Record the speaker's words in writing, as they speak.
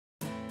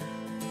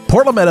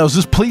Portland Meadows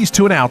is pleased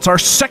to announce our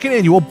second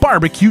annual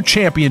Barbecue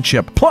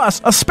Championship, plus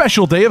a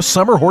special day of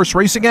summer horse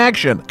racing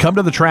action. Come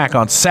to the track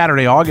on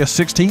Saturday, August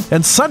 16th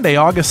and Sunday,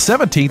 August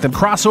 17th and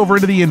cross over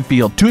into the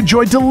infield to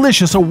enjoy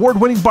delicious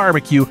award-winning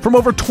barbecue from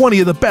over 20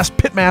 of the best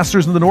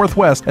pitmasters in the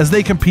Northwest as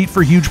they compete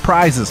for huge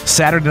prizes.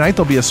 Saturday night,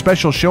 there'll be a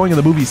special showing of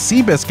the movie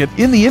Seabiscuit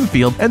in the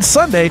infield, and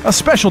Sunday, a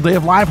special day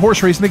of live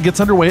horse racing that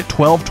gets underway at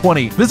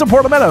 12:20. Visit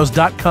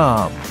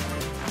PortlandMeadows.com.